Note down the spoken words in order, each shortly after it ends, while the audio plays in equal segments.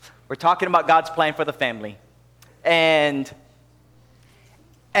We're talking about God's plan for the family. And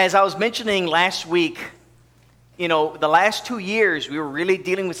as I was mentioning last week, the last 2 years, we were really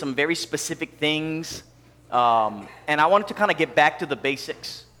dealing with some very specific things. And I wanted to kind of get back to the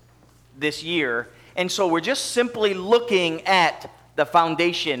basics this year. And so we're just simply looking at the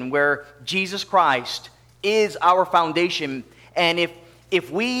foundation where Jesus Christ is our foundation. And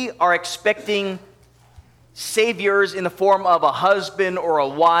if we are expecting saviors in the form of a husband or a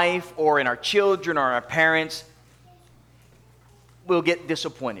wife or in our children or our parents, we'll get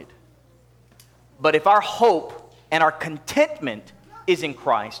disappointed. But if our hope and our contentment is in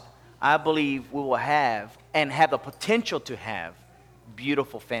Christ, I believe we will have and have the potential to have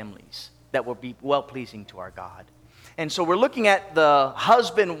beautiful families that will be well-pleasing to our God. And so we're looking at the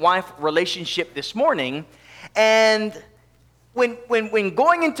husband-wife relationship this morning, and when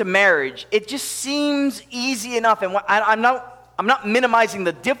going into marriage, it just seems easy enough. And I'm not minimizing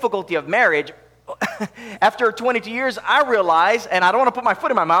the difficulty of marriage. After 22 years, I realize, and I don't want to put my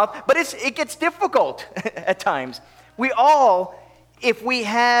foot in my mouth, but it gets difficult at times. We all, if we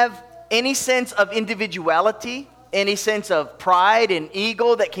have any sense of individuality, any sense of pride and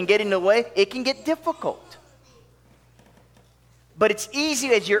ego that can get in the way, it can get difficult. But it's easy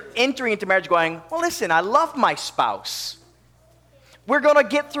as you're entering into marriage going, well, listen, I love my spouse. We're going to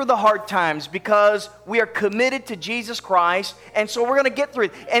get through the hard times because we are committed to Jesus Christ, and so we're going to get through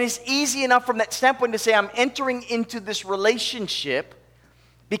it. And it's easy enough from that standpoint to say, I'm entering into this relationship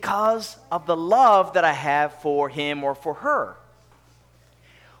because of the love that I have for him or for her.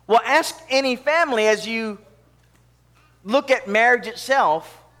 Well, ask any family as you look at marriage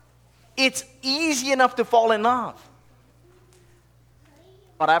itself, it's easy enough to fall in love.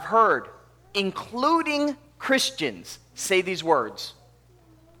 But I've heard, including Christians, say these words.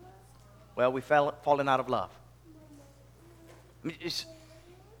 Well, we've fallen out of love.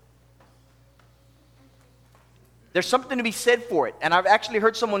 There's something to be said for it. And I've actually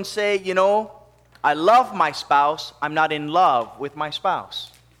heard someone say, I love my spouse, I'm not in love with my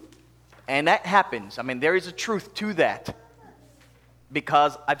spouse. And that happens. There is a truth to that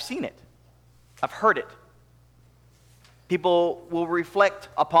because I've seen it. I've heard it. People will reflect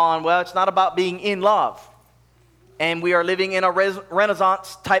upon, well, it's not about being in love. And we are living in a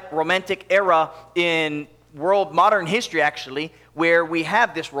Renaissance-type romantic era in world modern history, actually, where we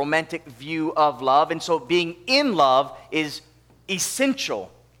have this romantic view of love. And so being in love is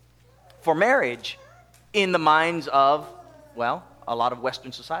essential for marriage in the minds of, well, a lot of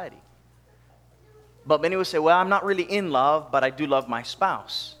Western society. But many will say, well, I'm not really in love, but I do love my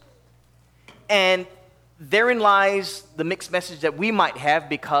spouse. And therein lies the mixed message that we might have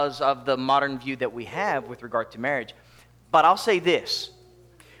because of the modern view that we have with regard to marriage. But I'll say this.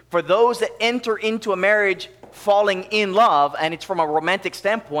 For those that enter into a marriage falling in love, and it's from a romantic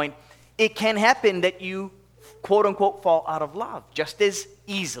standpoint, it can happen that you, quote unquote, fall out of love just as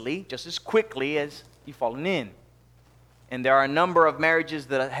easily, just as quickly as you've fallen in. And there are a number of marriages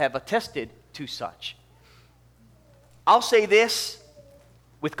that have attested to such. I'll say this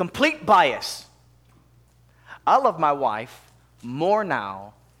with complete bias. I love my wife more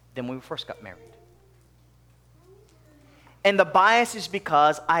now than when we first got married. And the bias is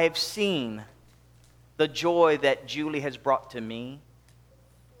because I have seen the joy that Julie has brought to me,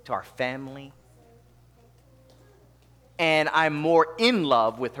 to our family. And I'm more in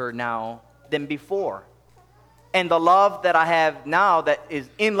love with her now than before. And the love that I have now that is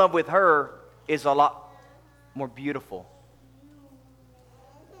in love with her is a lot more beautiful.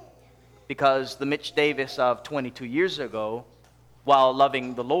 Because the Mitch Davis of 22 years ago, while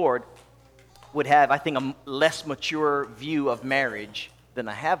loving the Lord, would have, I think, a less mature view of marriage than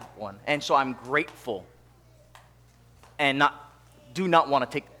I have one. And so I'm grateful and do not want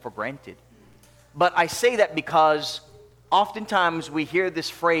to take it for granted. But I say that because oftentimes we hear this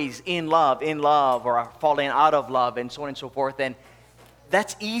phrase, in love, or falling out of love, and so on and so forth. And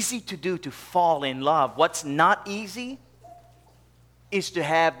that's easy to do, to fall in love. What's not easy is to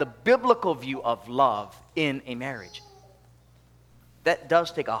have the biblical view of love in a marriage. That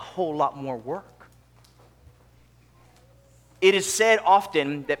does take a whole lot more work. It is said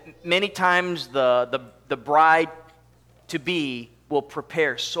often that many times the bride-to-be will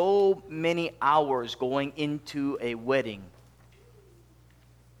prepare so many hours going into a wedding,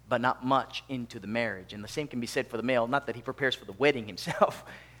 but not much into the marriage. And the same can be said for the male. Not that he prepares for the wedding himself,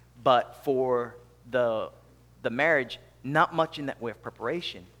 but for the marriage, not much in that way of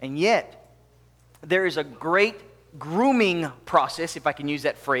preparation. And yet, there is a great grooming process, if I can use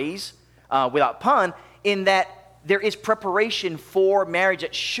that phrase without pun, in that there is preparation for marriage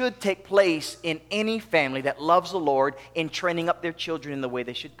that should take place in any family that loves the Lord in training up their children in the way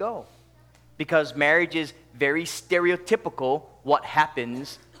they should go. Because marriage is very stereotypical what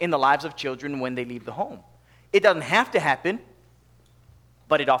happens in the lives of children when they leave the home. It doesn't have to happen,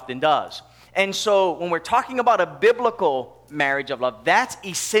 but it often does. And so when we're talking about a biblical marriage of love, that's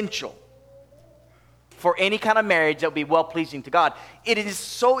essential for any kind of marriage that will be well-pleasing to God. It is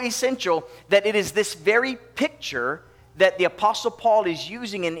so essential that it is this very picture that the Apostle Paul is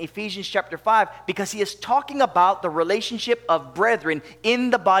using in Ephesians chapter 5, because he is talking about the relationship of brethren in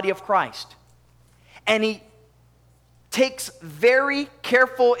the body of Christ. And he takes very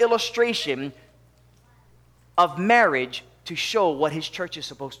careful illustration of marriage to show what his church is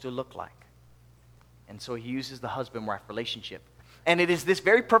supposed to look like. And so he uses the husband-wife relationship. And it is this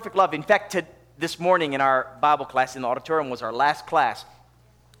very perfect love. In fact, this morning in our Bible class in the auditorium was our last class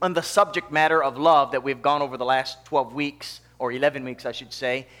on the subject matter of love that we've gone over the last 12 weeks, or 11 weeks, I should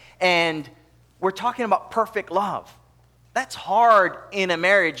say. And we're talking about perfect love. That's hard in a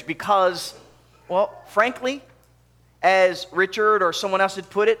marriage because, well, frankly, as Richard or someone else had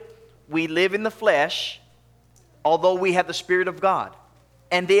put it, we live in the flesh, although we have the Spirit of God.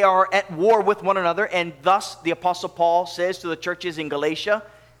 And they are at war with one another, and thus the Apostle Paul says to the churches in Galatia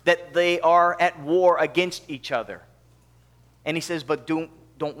that they are at war against each other. And he says, but don't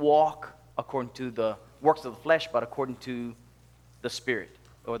walk according to the works of the flesh, but according to the Spirit,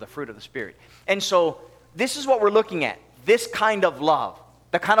 or the fruit of the Spirit. And so this is what we're looking at, this kind of love.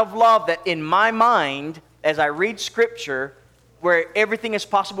 The kind of love that in my mind, as I read Scripture, where everything is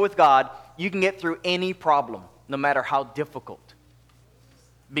possible with God, you can get through any problem, no matter how difficult,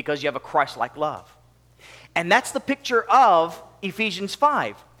 because you have a Christ-like love. And that's the picture of Ephesians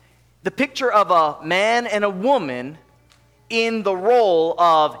 5. The picture of a man and a woman in the role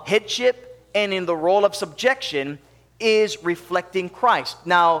of headship and in the role of subjection is reflecting Christ.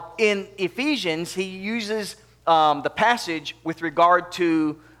 Now, in Ephesians, he uses the passage with regard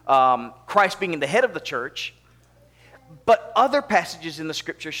to Christ being the head of the church, but other passages in the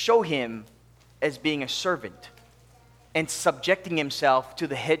Scripture show him as being a servant and subjecting himself to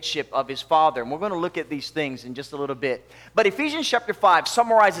the headship of his Father. And we're going to look at these things in just a little bit. But Ephesians chapter 5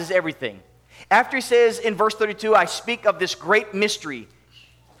 summarizes everything. After he says in verse 32, I speak of this great mystery,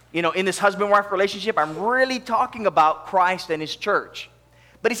 in this husband-wife relationship, I'm really talking about Christ and his church.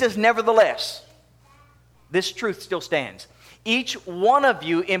 But he says, nevertheless, this truth still stands. Each one of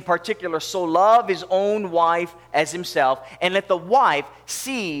you in particular so love his own wife as himself, and let the wife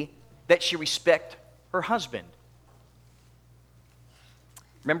see that she respect her husband.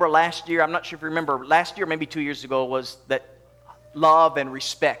 Remember last year, I'm not sure if you remember, last year, maybe 2 years ago, was that love and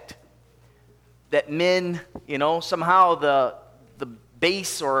respect. That men, somehow the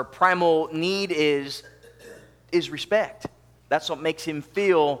base or primal need is respect. That's what makes him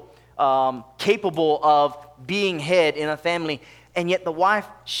feel capable of being head in a family. And yet the wife,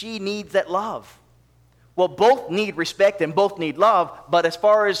 she needs that love. Well, both need respect and both need love, but as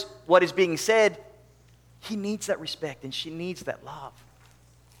far as what is being said, he needs that respect and she needs that love.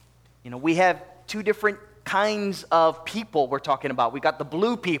 We have two different kinds of people we're talking about. We've got the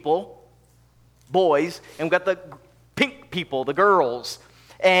blue people, boys, and we've got the pink people, the girls.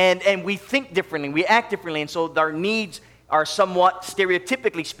 And we think differently, we act differently, and so our needs are somewhat,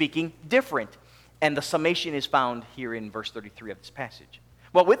 stereotypically speaking, different. And the summation is found here in verse 33 of this passage.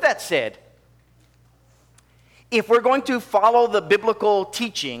 Well, with that said, if we're going to follow the biblical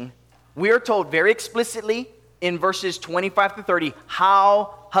teaching, we are told very explicitly in verses 25 to 30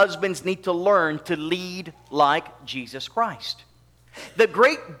 how husbands need to learn to lead like Jesus Christ. The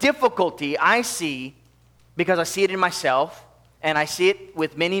great difficulty I see, because I see it in myself and I see it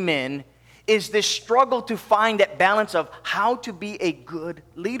with many men, is this struggle to find that balance of how to be a good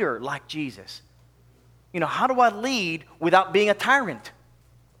leader like Jesus. How do I lead without being a tyrant?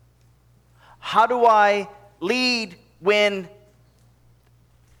 How do I lead when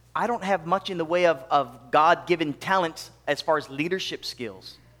I don't have much in the way of God-given talents as far as leadership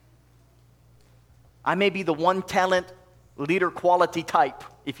skills? I may be the one-talent leader quality type,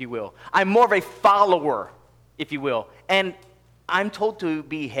 if you will. I'm more of a follower, if you will. And I'm told to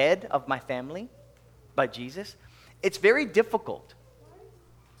be head of my family by Jesus. It's very difficult.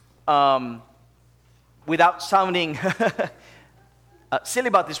 Without sounding silly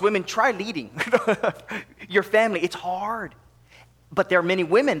about this, women, try leading your family. It's hard. But there are many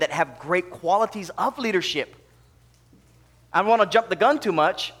women that have great qualities of leadership. I don't want to jump the gun too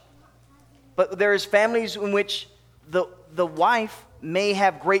much, but there's families in which the wife may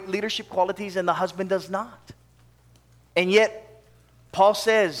have great leadership qualities and the husband does not. And yet, Paul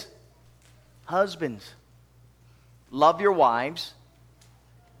says, husbands, love your wives,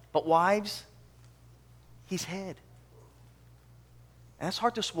 but wives, he's head. And that's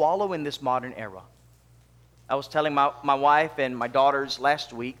hard to swallow in this modern era. I was telling my wife and my daughters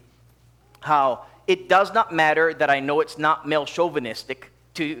last week how it does not matter that I know it's not male chauvinistic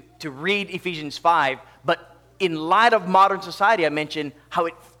to read Ephesians 5, but in light of modern society, I mentioned how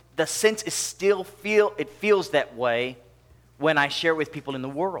the sense is still feels that way when I share with people in the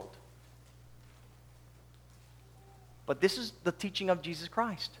world. But this is the teaching of Jesus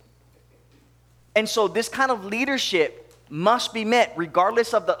Christ. And so this kind of leadership must be met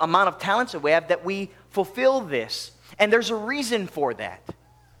regardless of the amount of talents that we have, that we fulfill this. And there's a reason for that.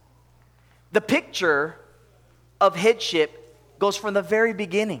 The picture of headship goes from the very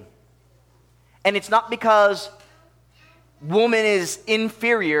beginning. And it's not because woman is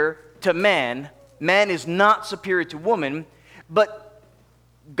inferior to man. Man is not superior to woman. But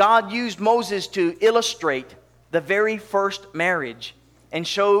God used Moses to illustrate the very first marriage and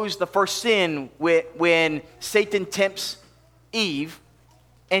shows the first sin when Satan tempts Eve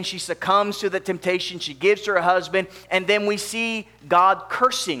and she succumbs to the temptation. She gives to her husband. And then we see God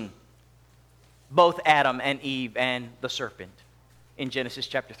cursing both Adam and Eve and the serpent in Genesis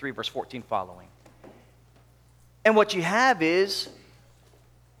chapter 3, verse 14 following. And what you have is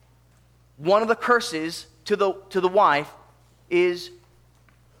one of the curses to the wife is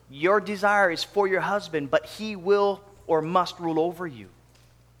your desire is for your husband, but he will or must rule over you.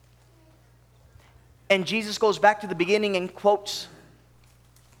 And Jesus goes back to the beginning and quotes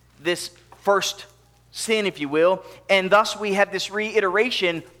this first sin, if you will, and thus we have this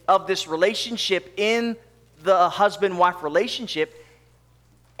reiteration of this relationship in the husband-wife relationship,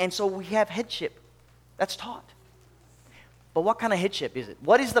 and so we have headship that's taught. But what kind of headship is it?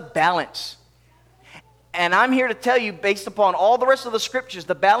 What is the balance? And I'm here to tell you, based upon all the rest of the scriptures,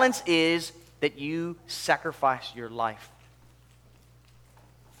 the balance is that you sacrifice your life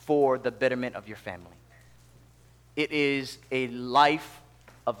for the betterment of your family. It is a life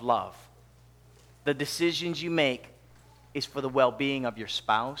of love. The decisions you make is for the well-being of your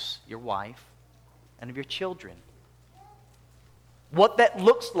spouse, your wife, and of your children. What that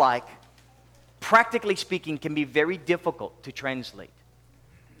looks like, practically speaking, can be very difficult to translate.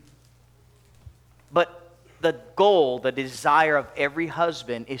 But the goal, the desire of every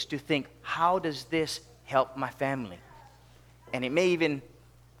husband is to think, how does this help my family? And it may even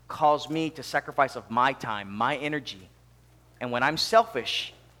cause me to sacrifice of my time, my energy. And when I'm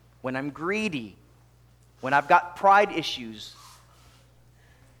selfish, when I'm greedy, when I've got pride issues,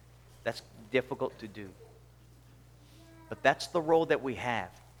 that's difficult to do. But that's the role that we have.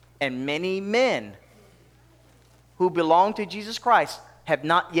 And many men who belong to Jesus Christ have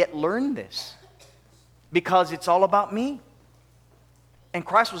not yet learned this, because it's all about me. And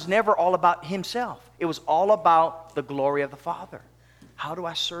Christ was never all about himself. It was all about the glory of the Father. How do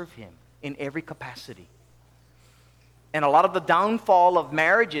I serve him in every capacity? And a lot of the downfall of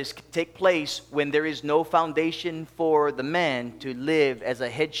marriages can take place when there is no foundation for the man to live as a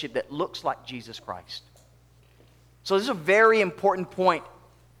headship that looks like Jesus Christ. So this is a very important point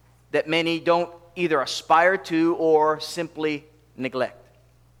that many don't either aspire to or simply neglect.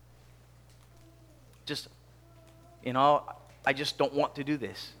 I just don't want to do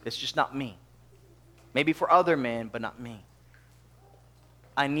this. It's just not me. Maybe for other men, but not me.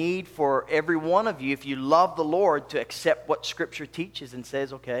 I need for every one of you, if you love the Lord, to accept what Scripture teaches and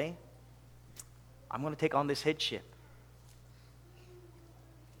says, okay, I'm going to take on this headship.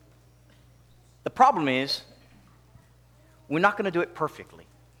 The problem is, we're not going to do it perfectly.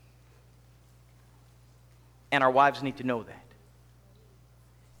 And our wives need to know that.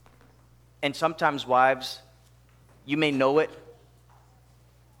 And sometimes wives, you may know it,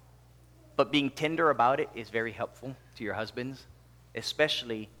 but being tender about it is very helpful to your husbands,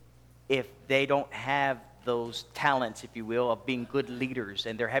 especially if they don't have those talents, if you will, of being good leaders,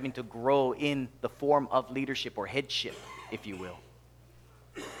 and they're having to grow in the form of leadership or headship, if you will.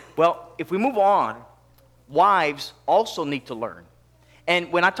 Well, if we move on, wives also need to learn.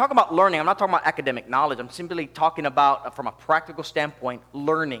 And when I talk about learning, I'm not talking about academic knowledge. I'm simply talking about, from a practical standpoint,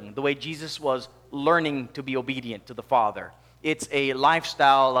 learning, the way Jesus was learning to be obedient to the Father. It's a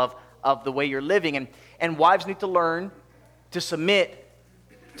lifestyle of the way you're living. And wives need to learn to submit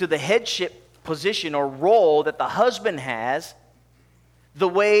to the headship position or role that the husband has, the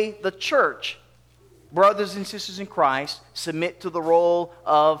way the church, brothers and sisters in Christ, submit to the role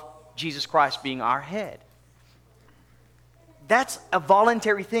of Jesus Christ being our head. That's a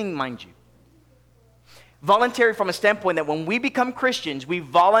voluntary thing, mind you. Voluntary from a standpoint that when we become Christians, we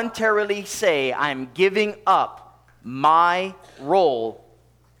voluntarily say, I'm giving up my role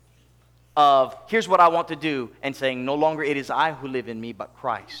of here's what I want to do, and saying no longer it is I who live in me, but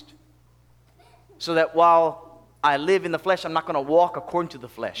Christ. So that while I live in the flesh, I'm not going to walk according to the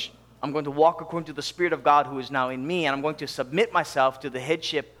flesh. I'm going to walk according to the Spirit of God who is now in me, and I'm going to submit myself to the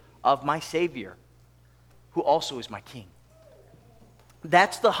headship of my Savior, who also is my King.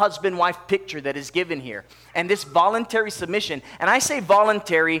 That's the husband-wife picture that is given here. And this voluntary submission, and I say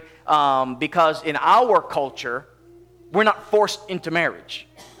voluntary because in our culture, we're not forced into marriage.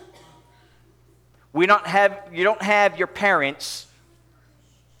 You don't have your parents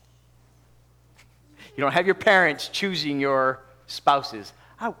choosing your spouses.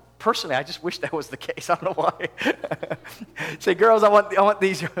 Personally, I just wish that was the case. I don't know why. Say, girls, I want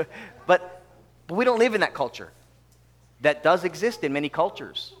these. But we don't live in that culture. That does exist in many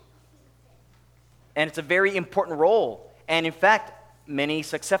cultures. And it's a very important role. And in fact, many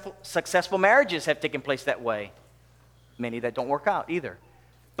successful marriages have taken place that way. Many that don't work out either.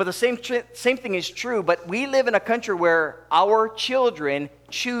 But the same thing is true, but we live in a country where our children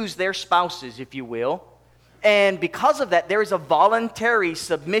choose their spouses, if you will. And because of that, there is a voluntary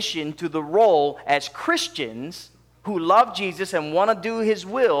submission to the role as Christians who love Jesus and want to do His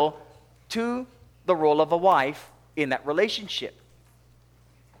will to the role of a wife in that relationship.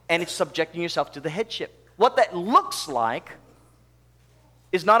 And it's subjecting yourself to the headship. What that looks like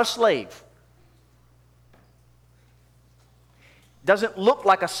is not a slave. Doesn't look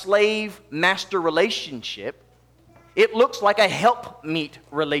like a slave-master relationship. It looks like a helpmeet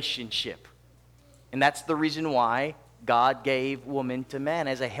relationship. And that's the reason why God gave woman to man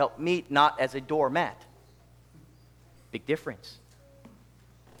as a helpmeet, not as a doormat. Big difference.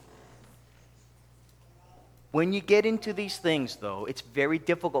 When you get into these things, though, it's very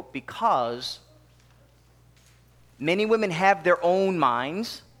difficult because many women have their own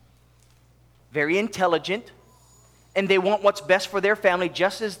minds, very intelligent, and they want what's best for their family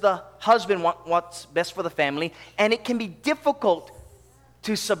just as the husband wants what's best for the family. And it can be difficult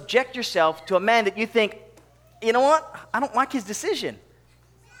to subject yourself to a man that you think, you know what, I don't like his decision.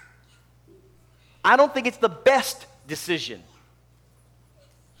 I don't think it's the best decision.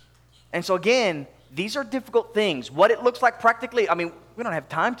 And so again, these are difficult things. What it looks like practically, I mean, we don't have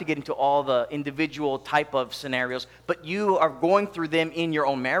time to get into all the individual type of scenarios, but you are going through them in your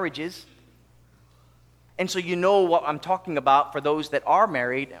own marriages. And so you know what I'm talking about for those that are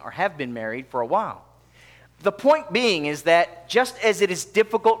married or have been married for a while. The point being is that just as it is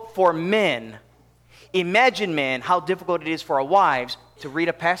difficult for men, imagine, men, how difficult it is for our wives to read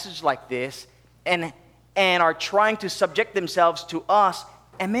a passage like this and are trying to subject themselves to us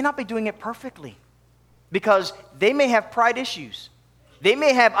and may not be doing it perfectly. Because they may have pride issues. They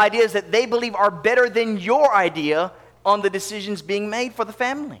may have ideas that they believe are better than your idea on the decisions being made for the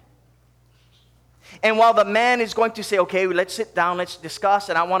family. And while the man is going to say, okay, let's sit down, let's discuss,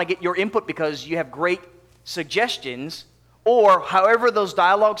 and I want to get your input because you have great suggestions, or however those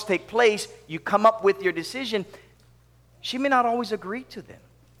dialogues take place, you come up with your decision, she may not always agree to them.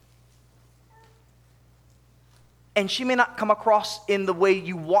 And she may not come across in the way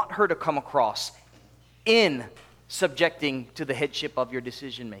you want her to come across in subjecting to the headship of your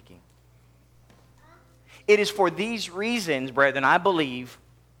decision making. It is for these reasons, brethren, I believe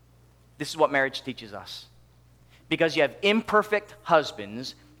this is what marriage teaches us. Because you have imperfect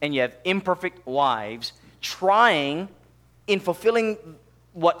husbands and you have imperfect wives trying, in fulfilling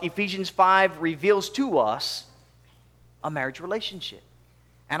what Ephesians 5 reveals to us, a marriage relationship.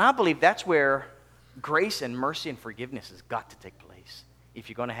 And I believe that's where grace and mercy and forgiveness has got to take place if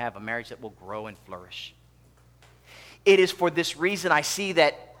you're going to have a marriage that will grow and flourish. It is for this reason I see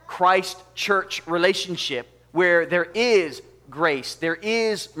that Christ-church relationship where there is grace, there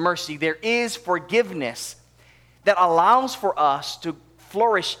is mercy, there is forgiveness that allows for us to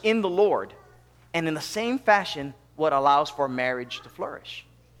flourish in the Lord, and in the same fashion what allows for marriage to flourish.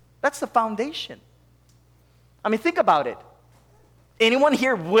 That's the foundation. I mean, think about it. Anyone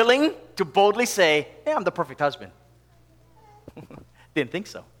here willing to boldly say, hey, I'm the perfect husband? Didn't think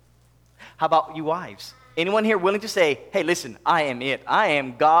so. How about you wives? Anyone here willing to say, hey, listen, I am it. I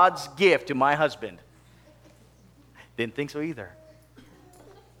am God's gift to my husband? Didn't think so either.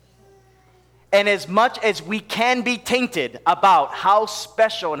 And as much as we can be tainted about how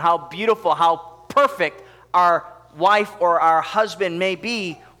special and how beautiful, how perfect our wife or our husband may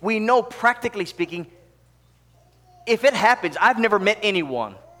be, we know, practically speaking, if it happens, I've never met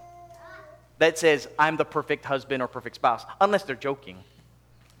anyone that says, I'm the perfect husband or perfect spouse, unless they're joking.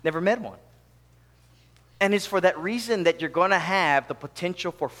 Never met one. And it's for that reason that you're going to have the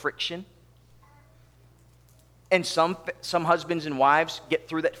potential for friction. And some husbands and wives get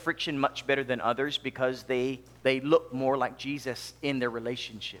through that friction much better than others because they look more like Jesus in their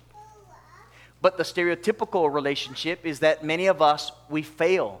relationship. But the stereotypical relationship is that many of us, we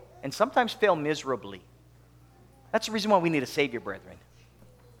fail, and sometimes fail miserably. That's the reason why we need a Savior, brethren.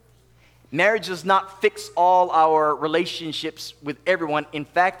 Marriage does not fix all our relationships with everyone. In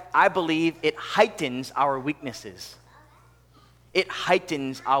fact, I believe it heightens our weaknesses. It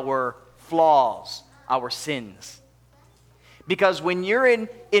heightens our flaws, our sins. Because when you're in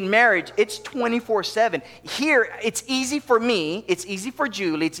marriage, it's 24/7. Here, it's easy for me, it's easy for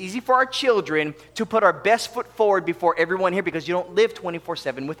Julie, it's easy for our children to put our best foot forward before everyone here because you don't live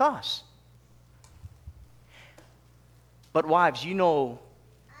 24/7 with us. But wives, you know,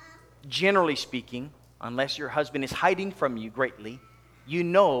 generally speaking, unless your husband is hiding from you greatly, you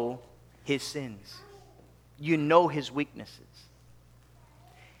know his sins. You know his weaknesses.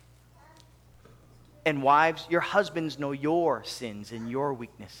 And wives, your husbands know your sins and your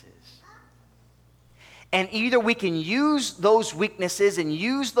weaknesses. And either we can use those weaknesses and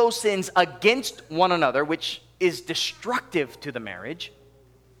use those sins against one another, which is destructive to the marriage,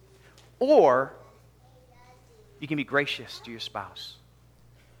 or you can be gracious to your spouse.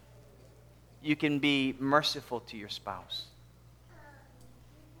 You can be merciful to your spouse.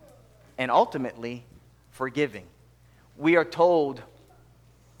 And ultimately, forgiving. We are told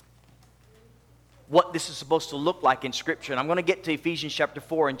what this is supposed to look like in Scripture. And I'm going to get to Ephesians chapter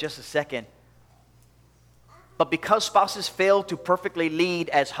 4 in just a second. But because spouses fail to perfectly lead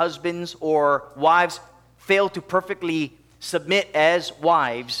as husbands, or wives fail to perfectly submit as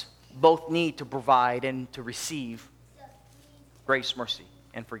wives, both need to provide and to receive grace, mercy,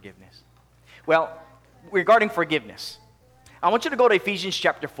 and forgiveness. Well, regarding forgiveness, I want you to go to Ephesians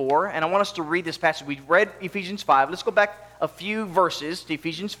chapter 4, and I want us to read this passage. We read Ephesians 5. Let's go back a few verses to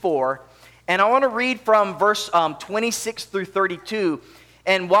Ephesians 4. And I want to read from verse 26 through 32.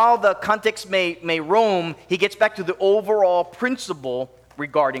 And while the context may roam, he gets back to the overall principle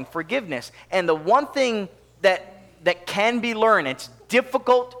regarding forgiveness. And the one thing that can be learned, it's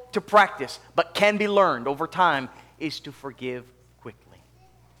difficult to practice, but can be learned over time, is to forgive quickly.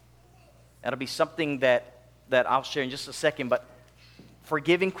 That'll be something that I'll share in just a second, but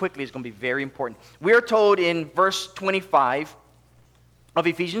forgiving quickly is going to be very important. We are told in verse 25 of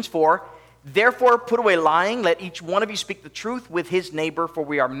Ephesians 4, "Therefore put away lying, let each one of you speak the truth with his neighbor, for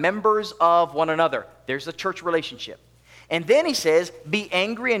we are members of one another." There's the church relationship. And then he says, "Be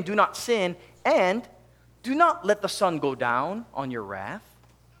angry and do not sin, and do not let the sun go down on your wrath,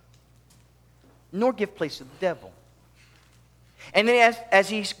 nor give place to the devil." And then as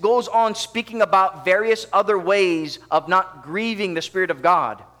he goes on speaking about various other ways of not grieving the Spirit of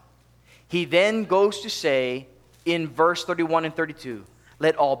God, he then goes to say in verse 31 and 32,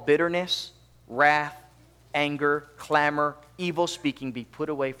 "Let all bitterness, wrath, anger, clamor, evil speaking be put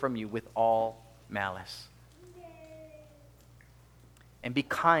away from you with all malice. And be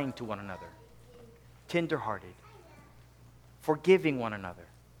kind to one another, tenderhearted, forgiving one another,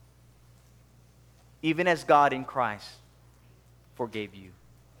 even as God in Christ forgave you."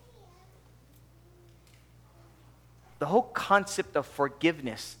 The whole concept of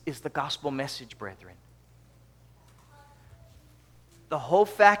forgiveness is the gospel message, brethren. The whole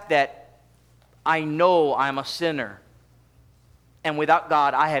fact that I know I'm a sinner, and without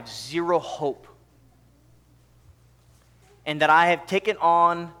God I have zero hope, and that I have taken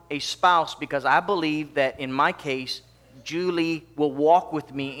on a spouse because I believe that in my case, Julie will walk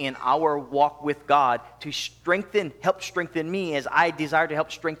with me in our walk with God to help strengthen me as I desire to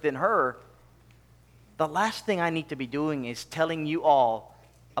help strengthen her. The last thing I need to be doing is telling you all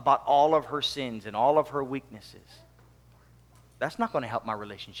about all of her sins and all of her weaknesses. That's not going to help my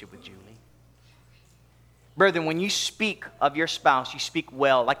relationship with Julie. Brethren, when you speak of your spouse, you speak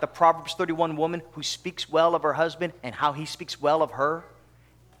well. Like the Proverbs 31 woman who speaks well of her husband and how he speaks well of her.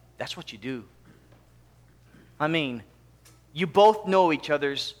 That's what you do. I mean, you both know each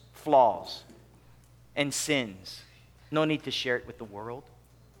other's flaws and sins. No need to share it with the world.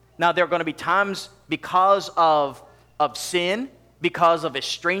 Now, there are going to be times because of sin, because of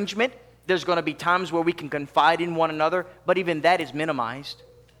estrangement, there's going to be times where we can confide in one another, but even that is minimized.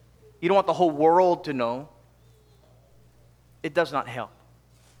 You don't want the whole world to know. It does not help.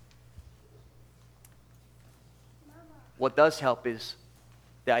 What does help is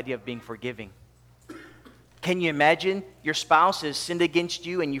the idea of being forgiving. Can you imagine your spouse has sinned against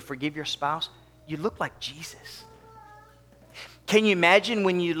you and you forgive your spouse? You look like Jesus. Can you imagine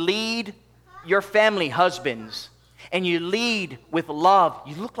when you lead your family, husbands, and you lead with love,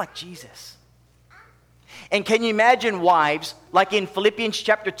 you look like Jesus. And can you imagine wives, like in Philippians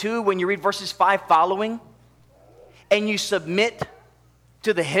chapter 2, when you read verses 5 following, and you submit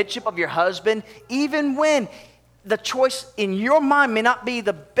to the headship of your husband, even when the choice in your mind may not be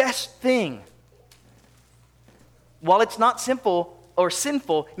the best thing, while it's not simple or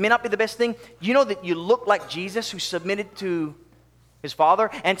sinful, it may not be the best thing, you know that you look like Jesus who submitted to his Father?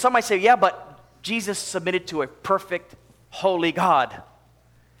 And some might say, yeah, but Jesus submitted to a perfect, holy God.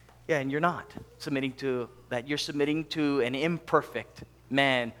 Yeah, and you're not submitting to that. You're submitting to an imperfect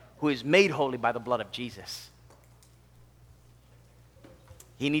man who is made holy by the blood of Jesus.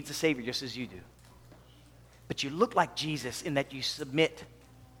 He needs a Savior just as you do. But you look like Jesus in that you submit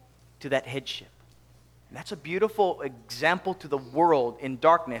to that headship. And that's a beautiful example to the world in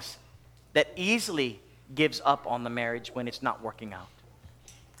darkness that easily gives up on the marriage when it's not working out.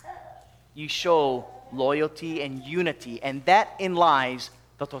 You show loyalty and unity, and that in lies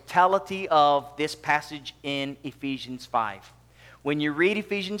the totality of this passage in Ephesians 5. When you read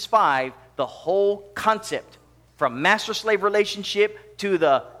Ephesians 5, the whole concept from master-slave relationship to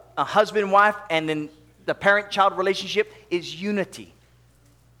the husband-wife and then the parent-child relationship is unity.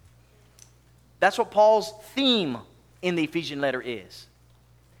 That's what Paul's theme in the Ephesian letter is.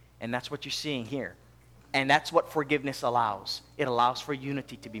 And that's what you're seeing here. And that's what forgiveness allows. It allows for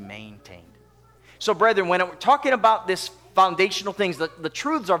unity to be maintained. So, brethren, when we're talking about this foundational things, the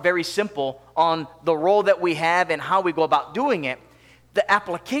truths are very simple on the role that we have and how we go about doing it. The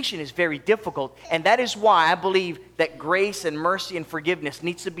application is very difficult. And that is why I believe that grace and mercy and forgiveness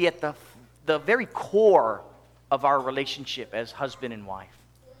needs to be at the very core of our relationship as husband and wife.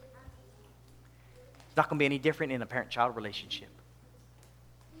 It's not going to be any different in a parent-child relationship.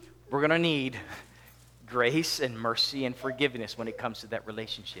 We're going to need grace and mercy and forgiveness when it comes to that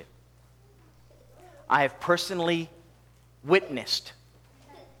relationship. I have personally witnessed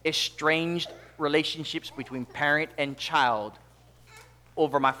estranged relationships between parent and child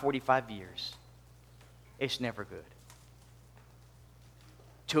over my 45 years. It's never good.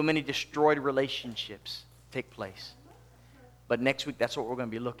 Too many destroyed relationships take place. But next week, that's what we're going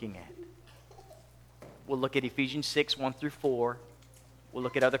to be looking at. We'll look at Ephesians 6, 1 through 4. We'll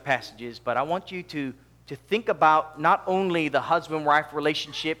look at other passages. But I want you to think about not only the husband-wife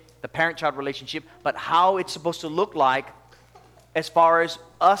relationship, the parent-child relationship, but how it's supposed to look like as far as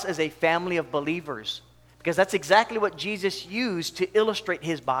us as a family of believers. Because that's exactly what Jesus used to illustrate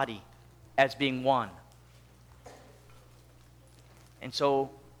his body as being one. And so,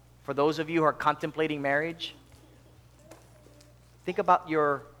 for those of you who are contemplating marriage, think about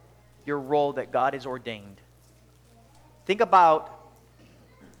your role that God has ordained. Think about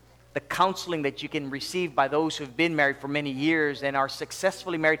the counseling that you can receive by those who have been married for many years and are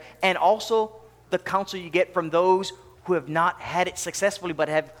successfully married, and also the counsel you get from those who have not had it successfully but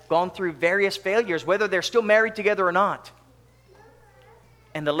have gone through various failures, whether they're still married together or not,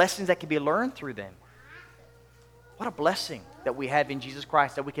 and the lessons that can be learned through them. What a blessing that we have in Jesus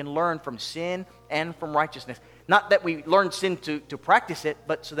Christ, that we can learn from sin and from righteousness. Not that we learn sin to practice it,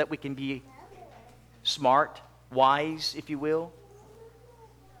 but so that we can be smart, wise, if you will,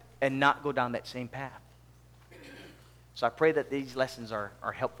 and not go down that same path. So I pray that these lessons are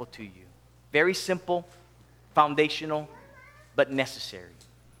helpful to you. Very simple, foundational, but necessary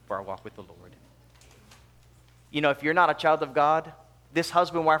for our walk with the Lord. You know, if you're not a child of God, this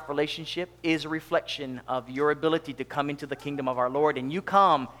husband-wife relationship is a reflection of your ability to come into the kingdom of our Lord, and you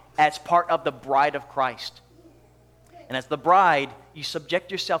come as part of the bride of Christ. And as the bride, you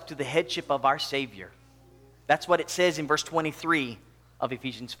subject yourself to the headship of our Savior. That's what it says in verse 23 of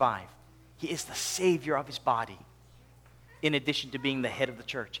Ephesians 5. He is the Savior of his body, in addition to being the head of the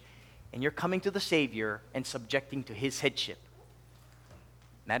church. And you're coming to the Savior and subjecting to his headship.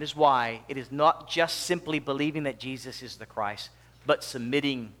 And that is why it is not just simply believing that Jesus is the Christ, but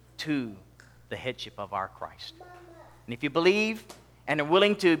submitting to the headship of our Christ. And if you believe and are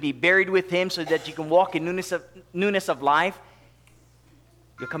willing to be buried with him so that you can walk in newness of life,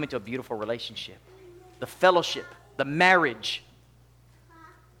 you'll come into a beautiful relationship. The fellowship, the marriage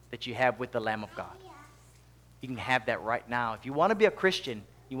that you have with the Lamb of God. You can have that right now. If you want to be a Christian,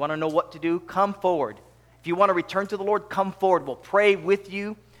 you want to know what to do, come forward. If you want to return to the Lord, come forward. We'll pray with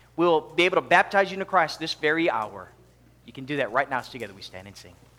you. We'll be able to baptize you into Christ this very hour. You can do that right now as together we stand and sing.